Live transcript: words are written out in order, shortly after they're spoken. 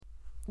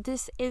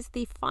This is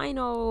the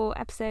final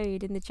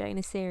episode in the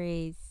Jonah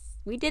series.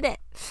 We did it.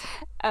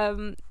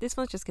 This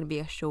one's just going to be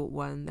a short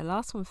one. The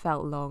last one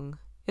felt long.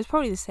 It was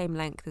probably the same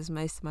length as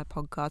most of my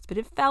podcasts, but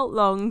it felt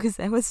long because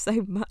there was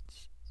so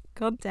much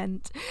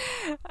content.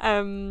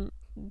 That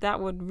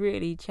one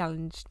really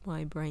challenged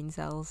my brain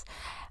cells.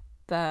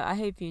 But I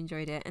hope you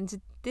enjoyed it. And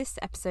this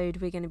episode,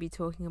 we're going to be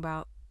talking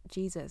about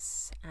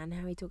Jesus and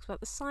how he talks about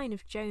the sign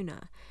of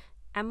Jonah.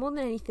 And more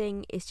than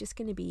anything, it's just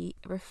going to be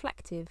a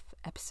reflective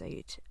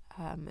episode.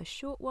 A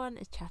short one,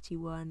 a chatty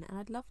one, and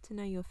I'd love to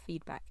know your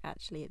feedback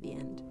actually at the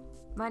end.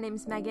 My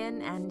name's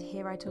Megan, and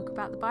here I talk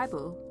about the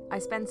Bible. I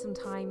spend some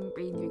time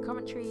reading through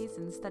commentaries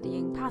and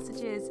studying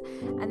passages,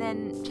 and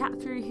then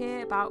chat through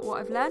here about what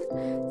I've learnt,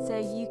 so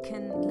you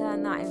can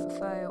learn that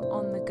info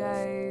on the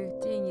go,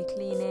 doing your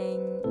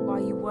cleaning, while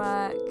you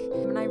work.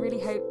 And I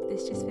really hope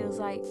this just feels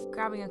like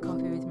grabbing a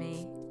coffee with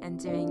me and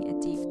doing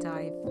a deep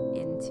dive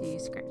into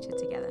scripture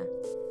together.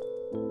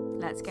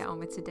 Let's get on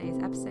with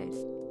today's episode.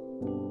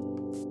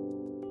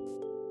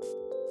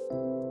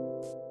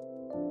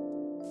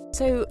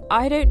 So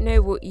I don't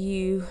know what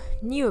you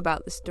knew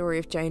about the story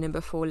of Jonah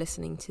before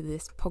listening to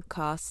this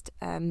podcast.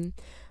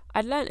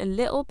 I'd learnt a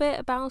little bit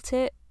about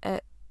it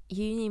at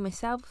uni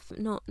myself,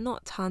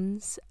 not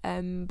tons,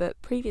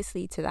 but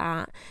previously to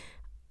that,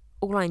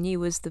 all I knew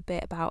was the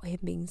bit about him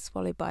being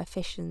swallowed by a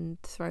fish and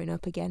thrown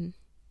up again,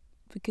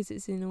 because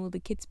it's in all the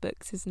kids'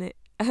 books, isn't it?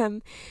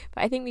 But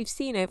I think we've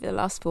seen over the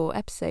last 4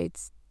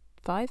 episodes,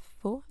 5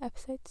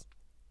 episodes?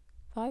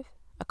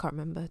 I can't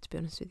remember, to be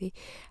honest with you.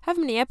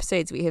 However many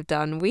episodes we have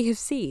done, we have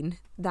seen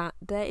that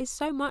there is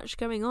so much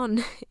going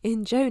on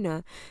in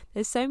Jonah.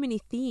 There's so many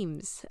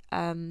themes.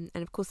 And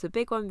of course, the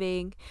big one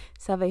being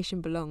salvation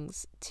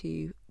belongs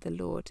to the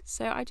Lord.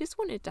 So I just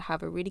wanted to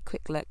have a really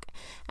quick look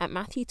at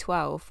Matthew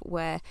 12,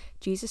 where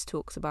Jesus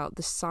talks about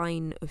the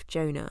sign of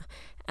Jonah.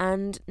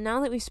 And now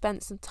that we've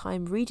spent some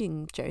time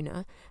reading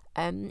Jonah,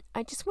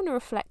 I just want to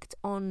reflect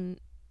on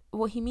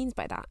what he means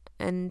by that,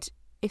 and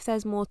if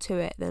there's more to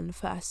it than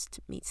first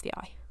meets the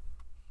eye.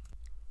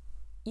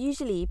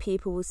 Usually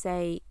people will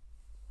say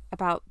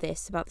about the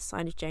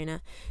sign of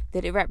Jonah,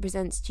 that it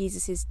represents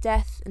Jesus'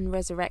 death and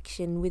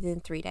resurrection within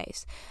 3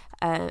 days.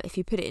 If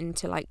you put it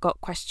into Got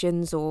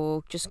Questions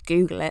or just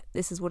Google it,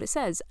 this is what it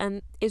says.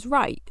 And it's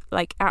right,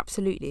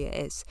 absolutely it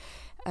is.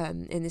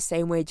 In the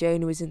same way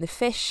Jonah was in the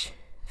fish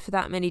for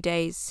that many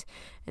days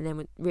and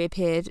then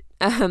reappeared,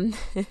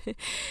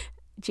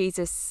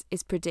 Jesus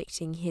is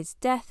predicting his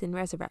death and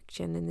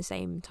resurrection in the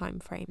same time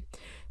frame.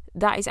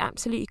 That is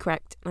absolutely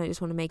correct, and I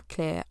just want to make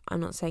clear I'm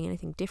not saying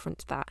anything different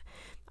to that.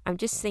 I'm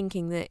just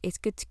thinking that it's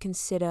good to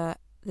consider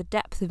the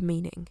depth of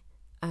meaning.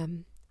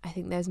 I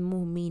think there's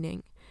more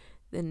meaning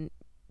than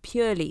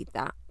purely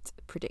that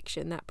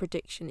prediction. That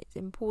prediction is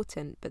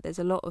important, but there's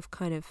a lot of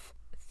kind of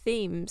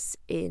themes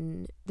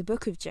in the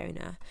book of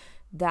Jonah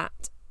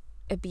that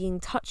are being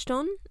touched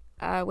on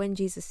when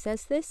Jesus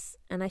says this,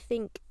 and I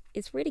think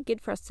it's really good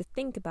for us to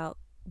think about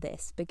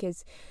this,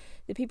 because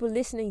the people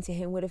listening to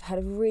him would have had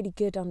a really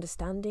good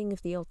understanding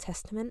of the Old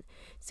Testament.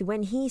 So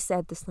when he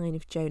said the sign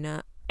of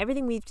Jonah,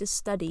 everything we've just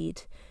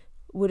studied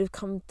would have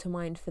come to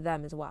mind for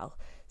them as well.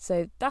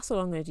 So that's all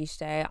I'm going to do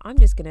today. I'm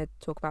just going to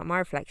talk about my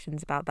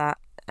reflections about that,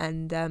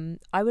 and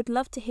I would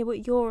love to hear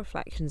what your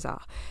reflections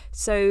are.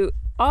 So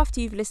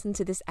after you've listened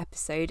to this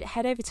episode,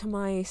 head over to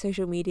my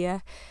social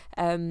media,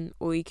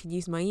 or you can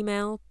use my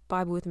email,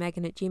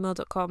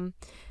 biblewithmegan@gmail.com.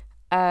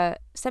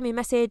 Send me a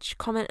message,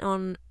 comment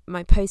on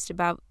my post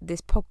about this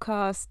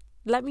podcast.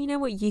 Let me know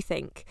what you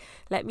think.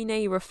 Let me know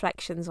your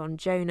reflections on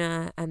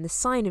Jonah and the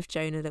sign of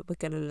Jonah that we're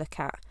going to look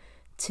at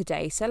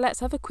today. So let's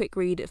have a quick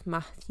read of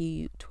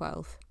Matthew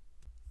 12.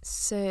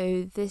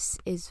 So this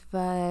is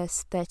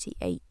verse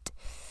 38.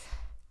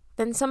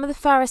 Then some of the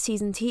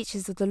Pharisees and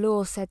teachers of the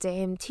law said to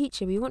him,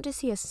 "Teacher, we want to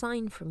see a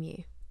sign from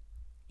you."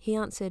 He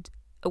answered,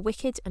 "A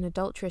wicked and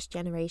adulterous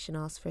generation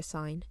asks for a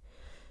sign,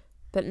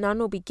 but none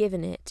will be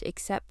given it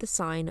except the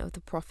sign of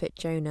the prophet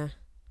Jonah.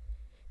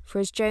 For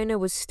as Jonah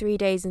was 3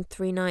 days and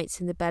 3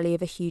 nights in the belly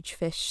of a huge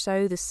fish,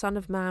 so the Son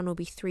of Man will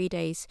be 3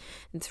 days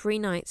and 3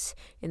 nights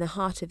in the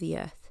heart of the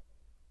earth.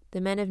 The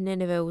men of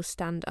Nineveh will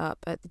stand up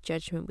at the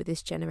judgment with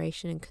this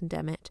generation and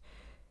condemn it,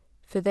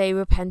 for they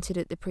repented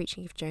at the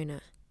preaching of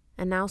Jonah,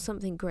 and now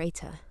something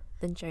greater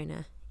than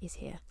Jonah is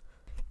here."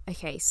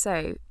 Okay,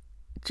 so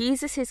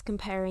Jesus is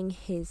comparing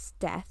his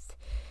death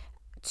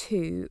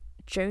to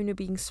Jonah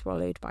being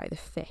swallowed by the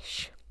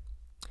fish.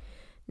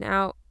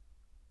 Now,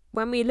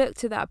 when we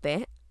looked at that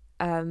bit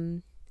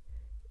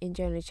in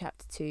Jonah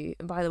chapter 2,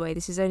 and by the way,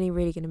 this is only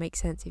really going to make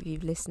sense if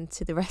you've listened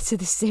to the rest of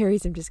the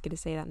series. I'm just going to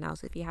say that now,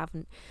 so if you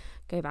haven't,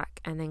 go back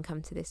and then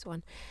come to this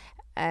one.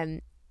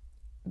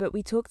 But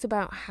we talked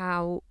about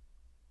how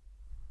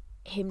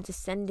him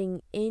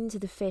descending into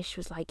the fish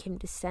was like him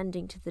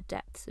descending to the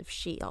depths of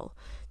Sheol,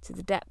 to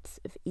the depths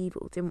of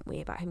evil, didn't we?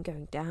 About him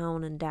going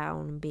down and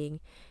down and being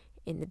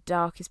in the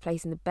darkest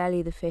place, in the belly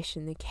of the fish,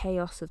 in the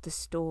chaos of the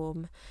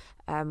storm.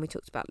 We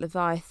talked about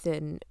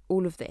Leviathan,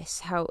 all of this,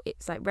 how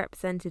it's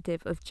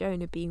representative of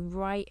Jonah being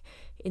right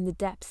in the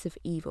depths of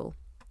evil.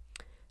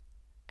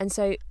 And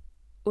so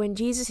when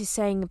Jesus is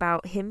saying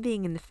about him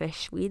being in the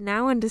fish, we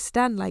now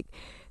understand, like,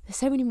 there's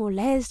so many more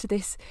layers to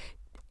this.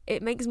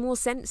 It makes more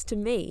sense to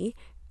me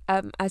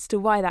as to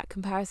why that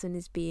comparison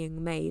is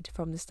being made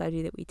from the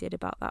study that we did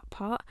about that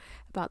part,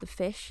 about the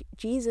fish.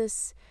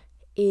 Jesus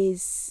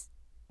is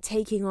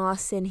taking our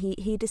sin.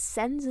 He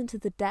descends into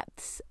the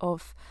depths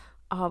of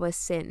our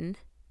sin,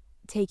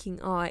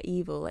 taking our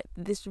evil, like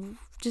this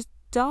just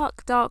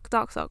dark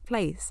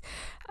place.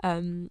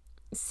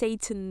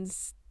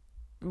 Satan's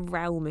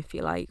realm, if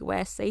you like,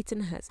 where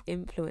Satan has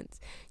influence.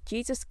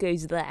 Jesus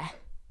goes there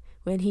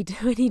when he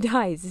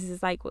dies. This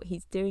is like what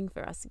he's doing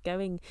for us,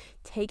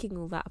 taking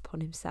all that upon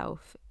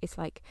himself. It's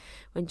like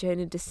when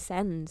Jonah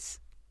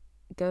descends,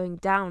 going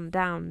down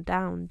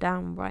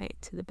right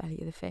to the belly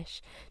of the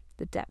fish,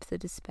 the depth of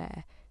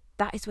despair.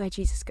 That is where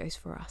Jesus goes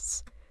for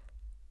us.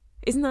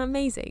 Isn't that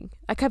amazing?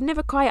 Like, I've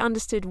never quite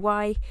understood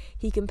why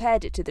he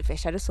compared it to the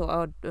fish. I just thought,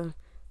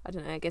 I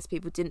don't know, I guess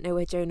people didn't know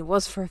where Jonah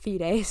was for a few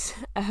days,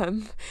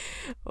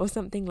 or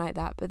something like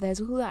that. But there's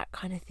all that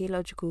kind of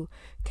theological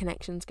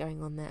connections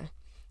going on there.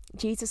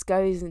 Jesus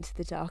goes into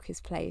the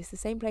darkest place, the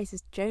same place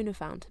as Jonah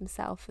found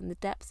himself, in the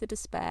depths of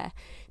despair,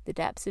 the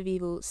depths of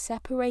evil,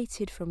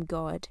 separated from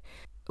God,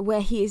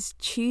 where he is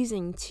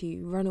choosing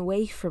to run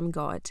away from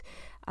God.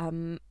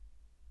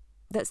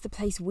 That's the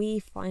place we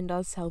find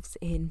ourselves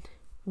in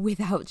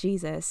without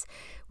Jesus,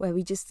 where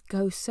we just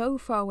go so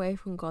far away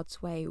from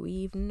God's way,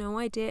 we've no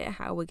idea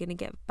how we're going to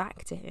get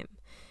back to him.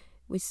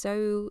 We're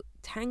so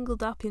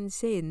tangled up in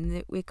sin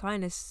that we're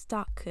kind of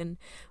stuck, and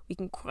we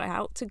can cry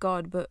out to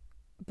God, but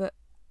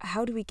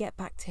how do we get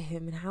back to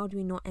him, and how do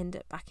we not end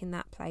up back in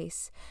that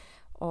place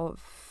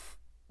of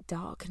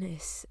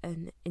darkness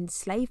and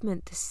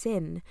enslavement to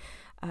sin?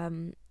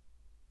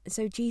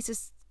 So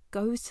Jesus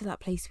goes to that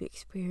place to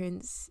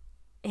experience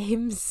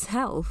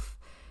himself.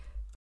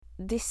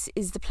 This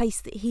is the place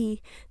that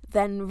he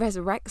then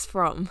resurrects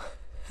from.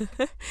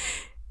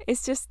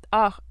 It's just,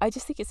 I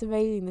just think it's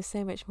amazing. There's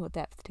so much more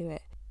depth to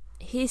it.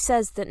 He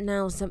says that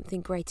now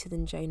something greater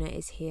than Jonah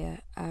is here,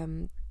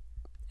 and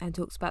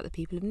talks about the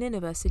people of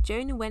Nineveh. So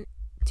Jonah went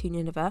to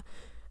Nineveh,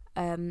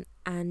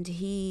 and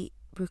he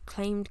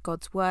proclaimed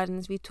God's word. And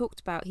as we've talked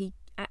about, he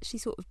actually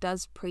sort of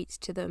does preach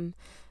to them,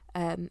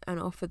 and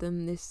offer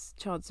them this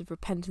chance of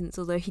repentance,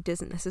 although he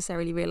doesn't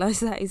necessarily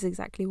realise that is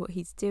exactly what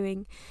he's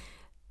doing.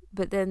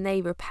 But then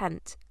they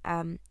repent.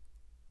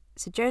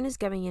 So Jonah's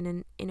going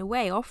in a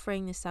way,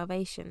 offering the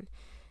salvation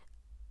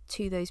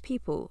to those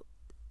people,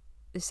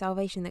 the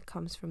salvation that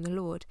comes from the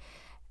Lord.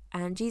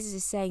 And Jesus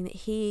is saying that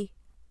he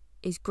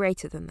is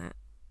greater than that.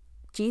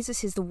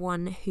 Jesus is the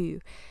one who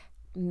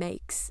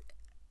makes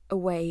a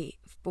way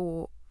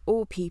for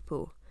all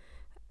people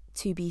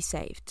to be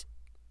saved.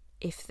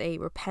 If they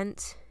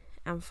repent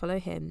and follow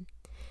him,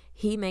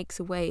 he makes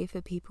a way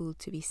for people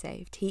to be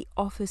saved. He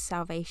offers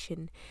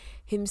salvation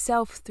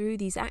himself through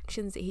these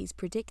actions that he's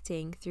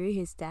predicting, through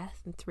his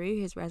death and through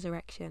his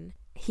resurrection.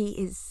 He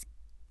is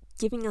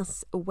giving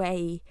us a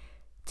way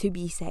to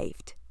be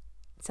saved.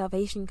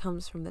 Salvation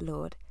comes from the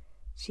Lord.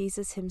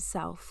 Jesus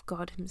himself,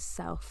 God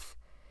himself,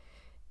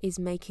 is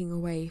making a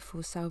way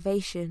for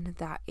salvation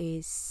that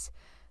is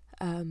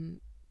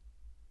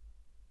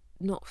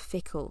not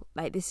fickle.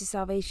 Like, this is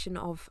salvation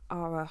of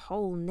our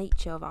whole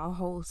nature, of our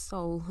whole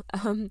soul.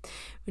 We're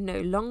no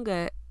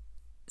longer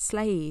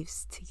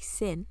slaves to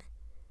sin,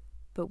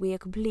 but we are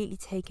completely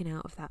taken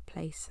out of that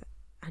place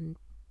and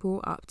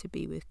brought up to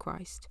be with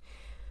Christ.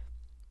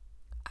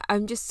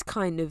 I'm just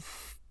kind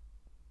of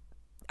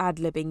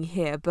ad-libbing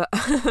here, but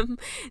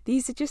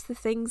these are just the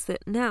things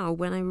that now,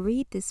 when I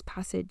read this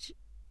passage,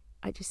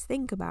 I just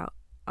think about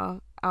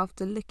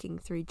after looking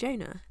through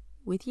Jonah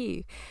with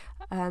you.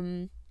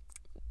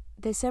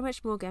 There's so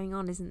much more going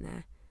on, isn't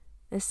there?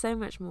 There's so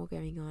much more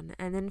going on.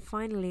 And then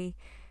finally,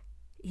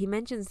 he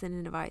mentions the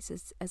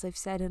Ninevites, as I've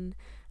said, and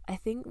I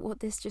think what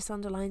this just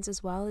underlines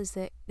as well is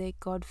that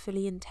God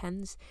fully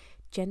intends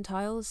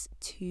Gentiles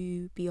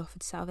to be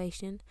offered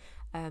salvation,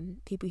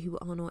 people who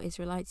are not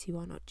Israelites, who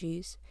are not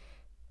Jews.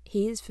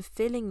 He is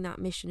fulfilling that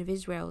mission of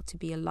Israel to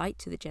be a light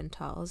to the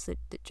Gentiles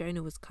that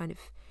Jonah was kind of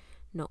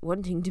not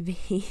wanting to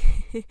be.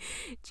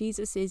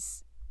 Jesus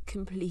is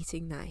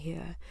completing that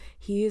here.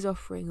 He is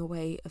offering a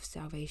way of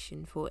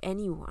salvation for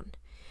anyone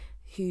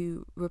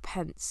who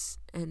repents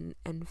and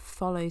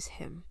follows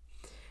him.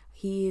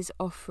 He is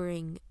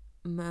offering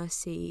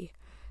mercy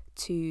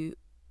to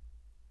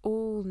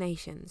all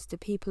nations, to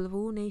people of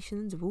all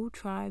nations, of all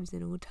tribes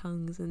and all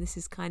tongues. And this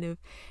is kind of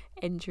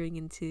entering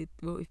into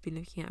what we've been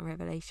looking at in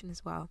Revelation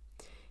as well.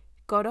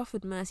 God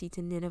offered mercy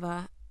to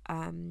Nineveh.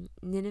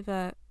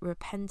 Nineveh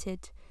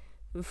repented.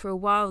 For a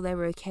while they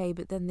were okay,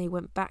 but then they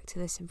went back to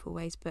their sinful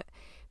ways. But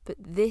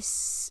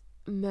this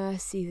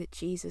mercy that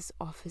Jesus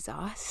offers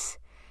us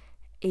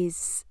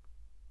is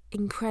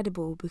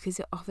incredible, because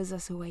it offers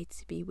us a way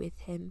to be with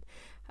him,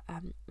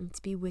 and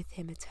to be with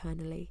him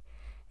eternally.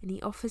 And he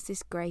offers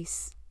this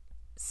grace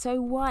so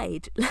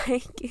wide,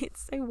 like,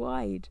 it's so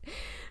wide.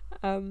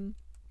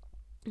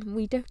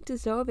 We don't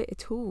deserve it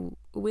at all.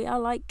 We are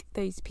like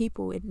those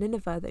people in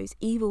Nineveh, those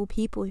evil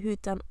people who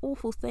had done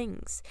awful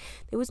things.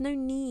 There was no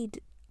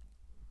need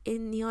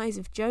in the eyes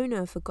of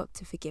Jonah for God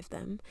to forgive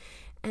them.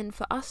 And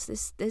for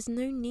us, there's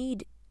no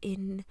need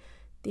in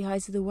the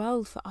eyes of the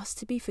world for us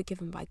to be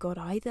forgiven by God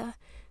either.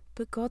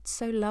 But God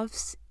so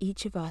loves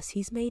each of us.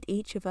 He's made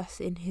each of us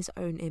in his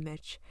own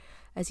image.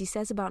 As he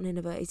says about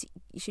Nineveh,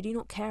 should he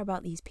not care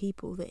about these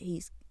people that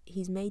he's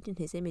made in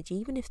his image,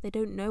 even if they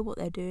don't know what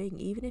they're doing,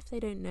 even if they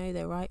don't know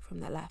their right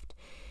from their left?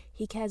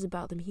 He cares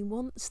about them. He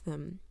wants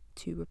them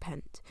to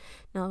repent.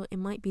 Now, it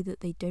might be that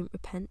they don't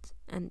repent,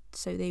 and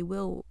so they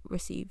will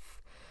receive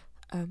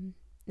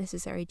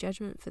necessary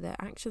judgment for their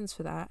actions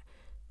for that,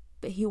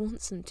 but he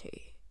wants them to.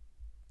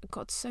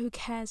 God so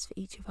cares for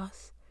each of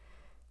us.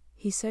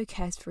 He so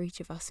cares for each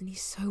of us, and he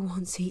so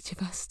wants each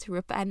of us to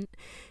repent.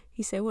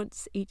 He so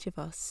wants each of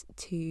us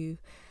to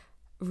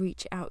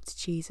reach out to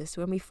Jesus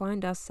when we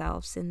find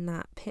ourselves in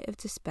that pit of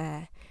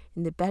despair,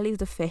 in the belly of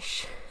the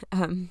fish,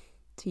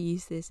 to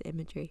use this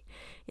imagery,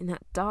 in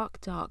that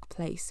dark, dark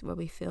place where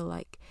we feel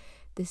like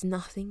there's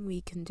nothing we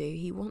can do.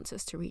 He wants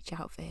us to reach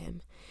out for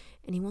him,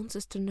 and he wants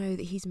us to know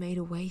that he's made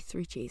a way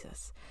through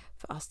Jesus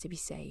for us to be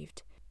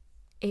saved.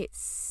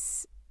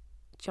 It's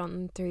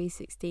John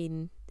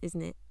 3:16,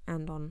 isn't it?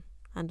 And on.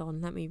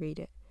 Let me read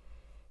it.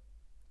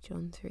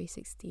 John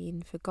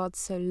 3:16. For God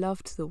so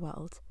loved the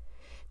world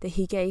that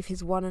he gave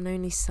his one and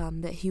only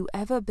Son, that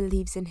whoever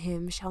believes in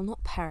him shall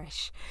not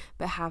perish,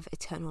 but have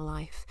eternal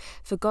life.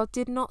 For God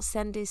did not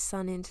send his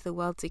Son into the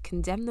world to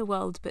condemn the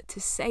world, but to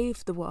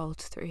save the world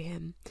through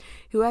him.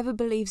 Whoever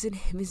believes in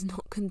him is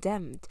not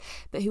condemned,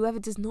 but whoever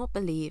does not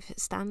believe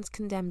stands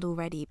condemned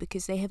already,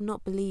 because they have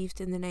not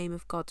believed in the name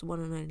of God's one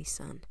and only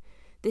Son.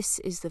 This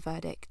is the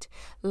verdict.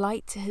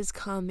 Light has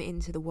come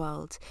into the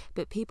world,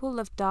 but people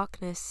love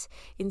darkness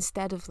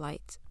instead of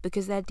light,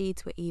 because their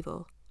deeds were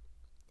evil.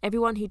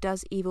 Everyone who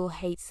does evil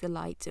hates the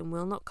light and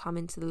will not come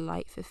into the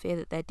light for fear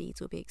that their deeds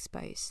will be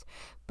exposed.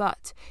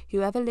 But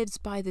whoever lives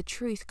by the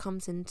truth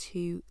comes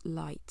into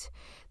light,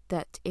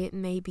 that it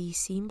may be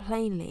seen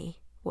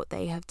plainly what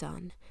they have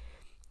done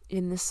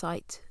in the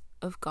sight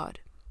of God.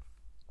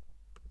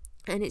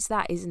 And it's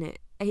that, isn't it?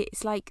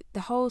 It's like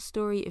the whole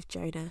story of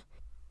Jonah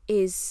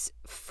is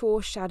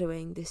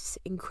foreshadowing this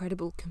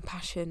incredible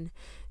compassion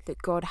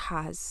that God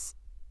has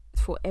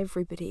for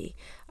everybody.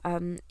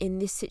 In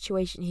this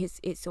situation,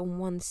 it's on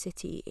one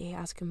city he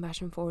has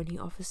compassion for, and he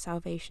offers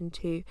salvation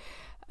to.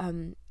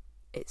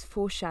 It's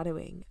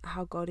foreshadowing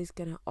how God is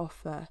going to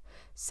offer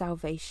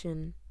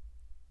salvation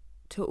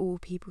to all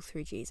people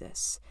through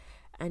Jesus.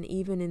 And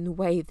even in the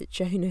way that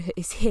Jonah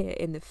is here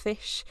in the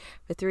fish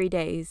for 3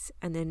 days,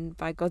 and then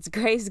by God's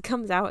grace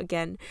comes out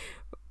again,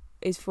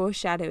 is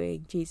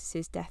foreshadowing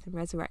Jesus' death and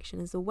resurrection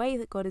as the way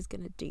that God is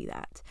going to do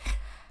that.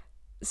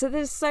 So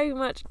there's so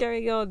much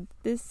going on.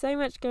 There's so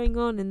much going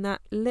on in that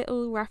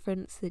little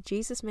reference that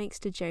Jesus makes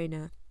to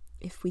Jonah.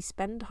 If we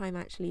spend time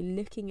actually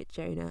looking at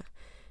Jonah,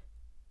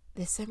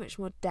 there's so much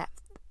more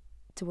depth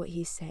to what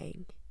he's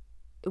saying.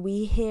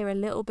 We hear a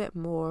little bit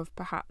more of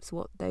perhaps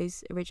what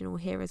those original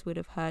hearers would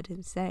have heard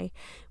him say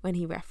when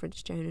he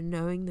referenced Jonah,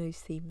 knowing those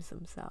themes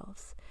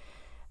themselves.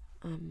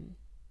 And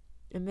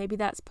maybe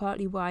that's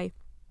partly why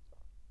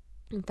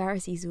the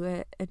Pharisees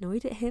were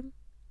annoyed at him.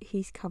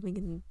 He's coming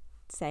and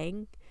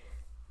saying,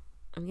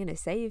 I'm going to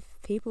save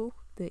people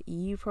that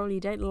you probably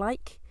don't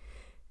like,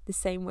 the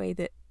same way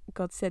that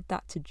God said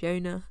that to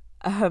Jonah.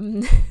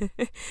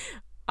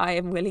 I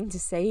am willing to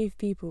save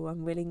people.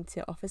 I'm willing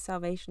to offer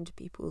salvation to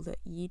people that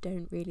you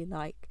don't really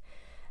like.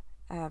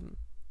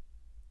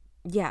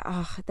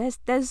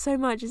 There's so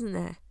much, isn't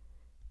there?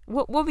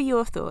 What were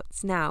your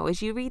thoughts now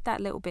as you read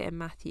that little bit in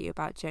Matthew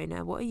about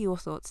Jonah? What are your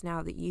thoughts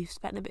now that you've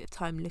spent a bit of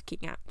time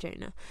looking at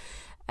Jonah?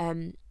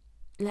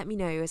 Let me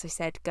know. As I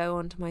said, go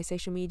onto my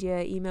social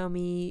media, email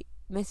me,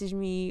 message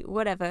me,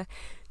 whatever.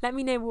 Let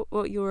me know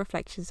what your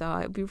reflections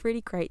are. It would be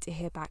really great to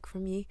hear back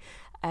from you.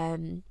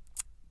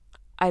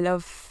 I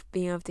love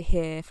being able to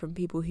hear from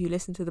people who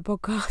listen to the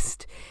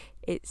podcast.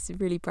 It's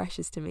really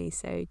precious to me,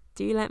 so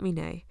do let me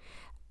know.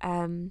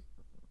 And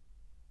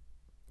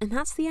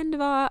that's the end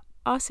of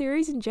our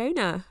series in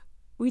Jonah.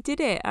 We did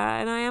it,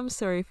 and I am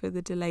sorry for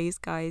the delays,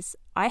 guys.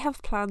 I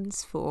have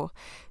plans for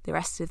the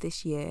rest of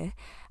this year,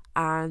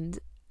 and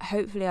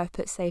hopefully I've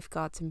put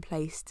safeguards in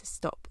place to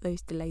stop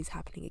those delays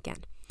happening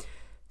again.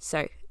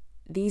 So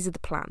these are the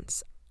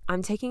plans.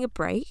 I'm taking a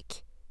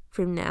break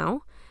from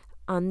now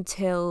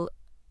until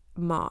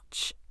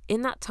March.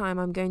 In that time,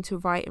 I'm going to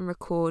write and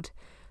record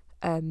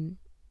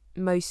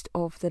most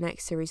of the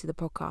next series of the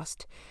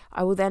podcast.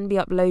 I will then be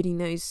uploading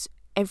those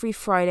every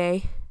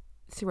Friday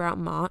throughout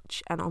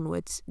March and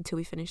onwards until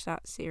we finish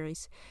that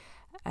series.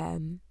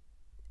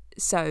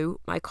 So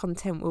my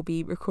content will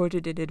be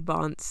recorded in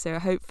advance, so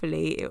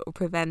hopefully it will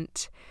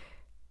prevent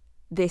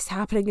this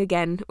happening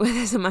again where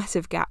there's a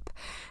massive gap.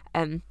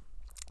 So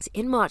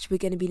in March we're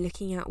going to be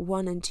looking at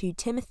 1 and 2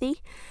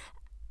 Timothy,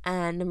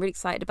 and I'm really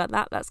excited about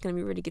that. That's going to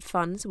be really good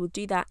fun. So we'll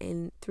do that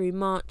through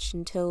March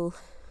until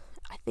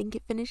I think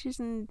it finishes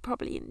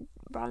probably in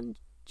around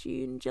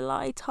June,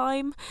 July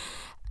time,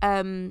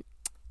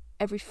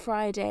 every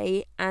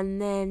Friday,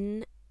 and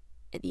then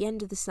at the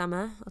end of the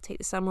summer, I'll take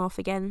the summer off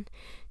again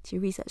to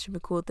research and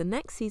record the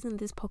next season of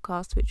this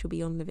podcast, which will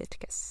be on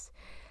Leviticus.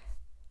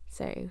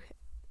 So,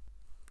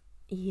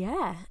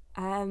 yeah.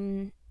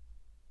 I'm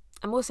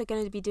also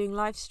going to be doing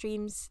live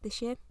streams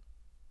this year.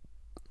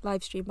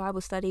 Live stream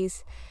Bible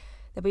studies.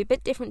 They'll be a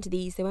bit different to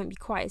these. They won't be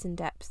quite as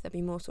in-depth. They'll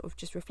be more sort of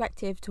just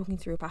reflective, talking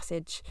through a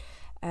passage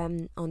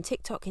on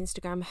TikTok,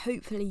 Instagram,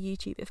 hopefully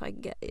YouTube if I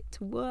can get it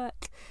to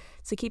work.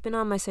 So keep an eye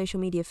on my social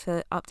media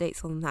for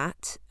updates on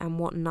that and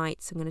what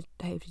nights. I'm going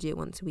to hope to do it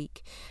once a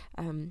week.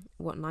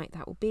 What night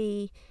that will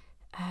be.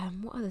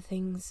 What other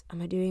things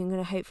am I doing? I'm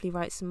going to hopefully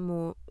write some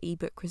more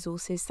ebook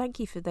resources. Thank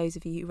you for those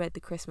of you who read the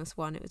Christmas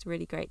one. It was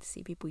really great to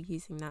see people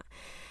using that.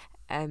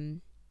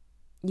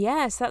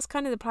 So that's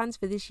kind of the plans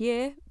for this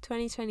year,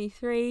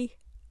 2023.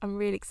 I'm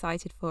really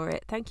excited for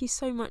it. Thank you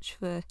so much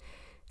for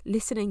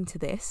listening to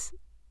this,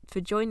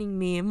 for joining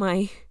me in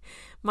my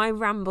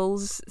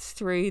rambles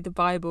through the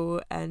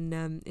Bible, and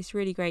it's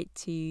really great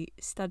to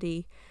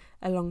study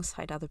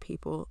alongside other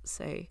people.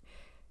 So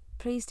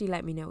please do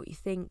let me know what you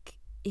think.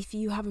 If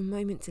you have a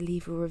moment to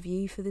leave a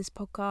review for this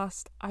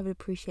podcast, I would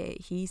appreciate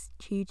it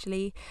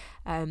hugely.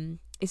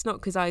 It's not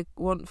because I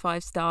want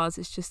 5 stars,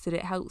 it's just that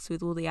it helps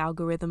with all the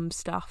algorithm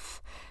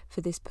stuff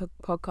for this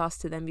podcast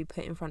to then be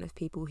put in front of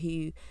people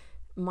who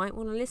might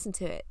want to listen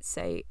to it.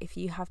 So if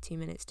you have 2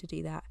 minutes to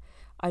do that,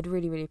 I'd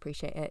really, really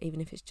appreciate it, even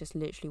if it's just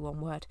literally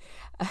one word.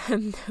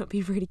 That would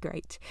be really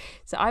great.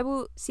 So I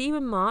will see you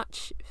in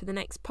March for the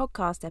next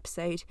podcast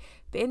episode.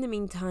 But in the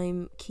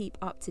meantime, keep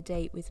up to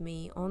date with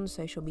me on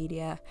social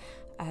media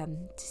to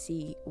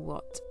see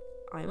what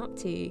I'm up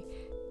to.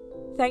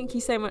 Thank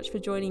you so much for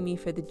joining me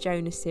for the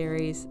Jonah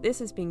series. This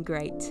has been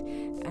great,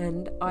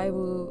 and I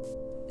will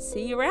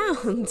see you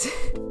around.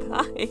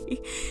 Bye.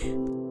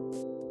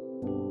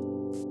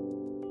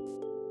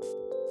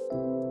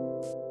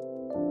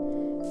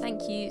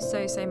 Thank you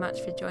so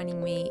much for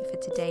joining me for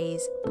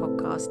today's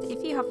podcast.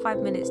 If you have 5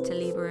 minutes to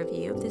leave a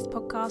review of this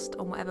podcast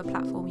on whatever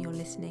platform you're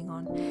listening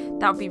on,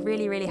 that would be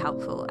really, really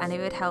helpful, and it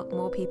would help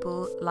more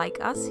people like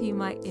us who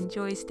might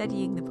enjoy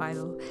studying the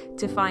Bible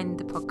to find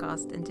the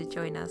podcast and to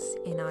join us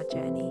in our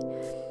journey.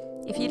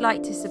 If you'd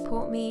like to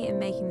support me in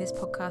making this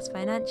podcast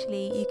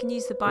financially, you can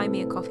use the Buy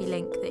Me a Coffee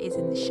link that is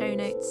in the show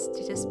notes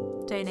to just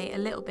donate a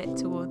little bit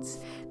towards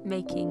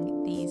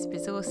making these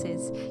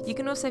resources. You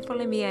can also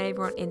follow me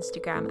over on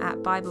Instagram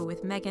at Bible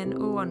with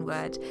Megan, all one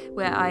word,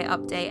 where I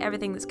update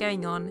everything that's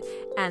going on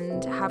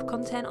and have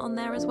content on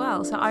there as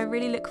well. So I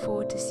really look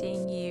forward to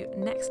seeing you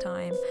next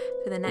time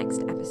for the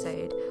next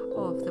episode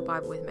of the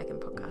Bible with Megan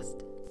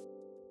podcast.